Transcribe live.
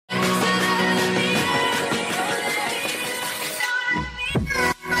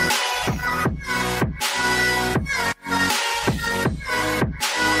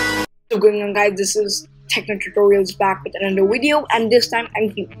going on, guys? This is Techno Tutorials back with another video, and this time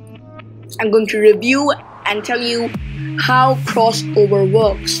I'm going to review and tell you how crossover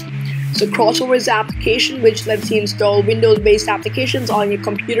works. So crossover is an application which lets you install Windows-based applications on your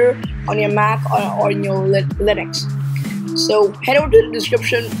computer, on your Mac, or on your Linux. So head over to the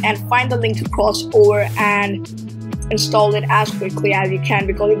description and find the link to crossover and install it as quickly as you can,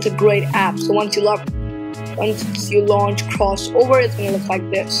 because it's a great app. So once you launch crossover, it's going to look like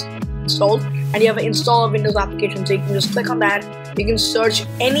this. Installed, and you have an install of Windows application, so you can just click on that. You can search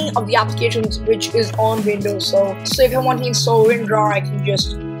any of the applications which is on Windows. So if I want to install WinRAR, I can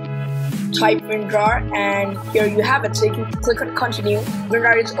just type WinRAR, and here you have it. So you can click on continue.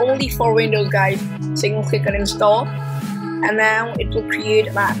 WinRAR is only for Windows, guys, so you can click on install, and now it will create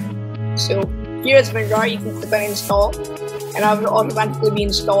a map. So here's WinRAR. You can click on install, and it will automatically be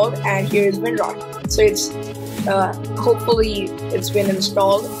installed. And here is WinRAR. So it's hopefully it's been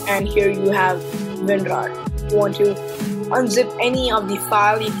installed, and here you have WinRAR. If you want to unzip any of the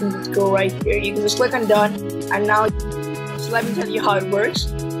file, you can just go right here. You can just click on done, and now so let me tell you how it works.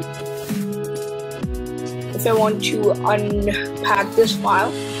 If I want to unpack this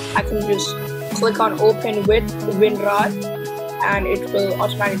file, I can just click on open with WinRAR, and it will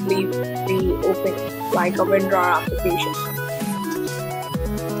automatically be open like a WinRAR application.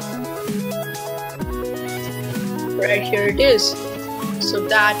 Right here it is. So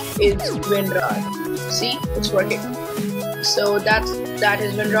that is WinRAR. See, it's working. So that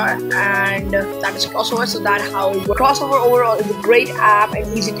is WinRAR, and that is crossover. So that's how it works. Crossover overall is a great app and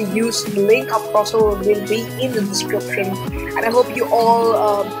easy to use. The link of crossover will be in the description, and I hope you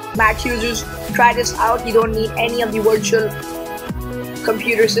all Mac users try this out. You don't need any of the virtual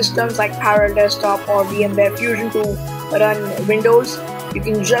computer systems like Parallel Desktop or VMware Fusion to run Windows. You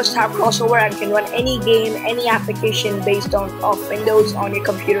can just have crossover and can run any game, any application based on Windows on your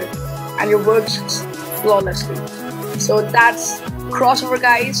computer, and it works flawlessly. So that's crossover,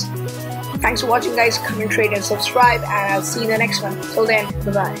 guys. Thanks for watching, guys. Comment, rate, and subscribe, and I'll see you in the next one. Till then,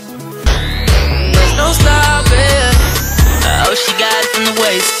 bye-bye. There's no stopping. Oh, she got it from the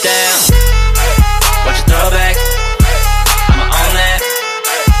waist down.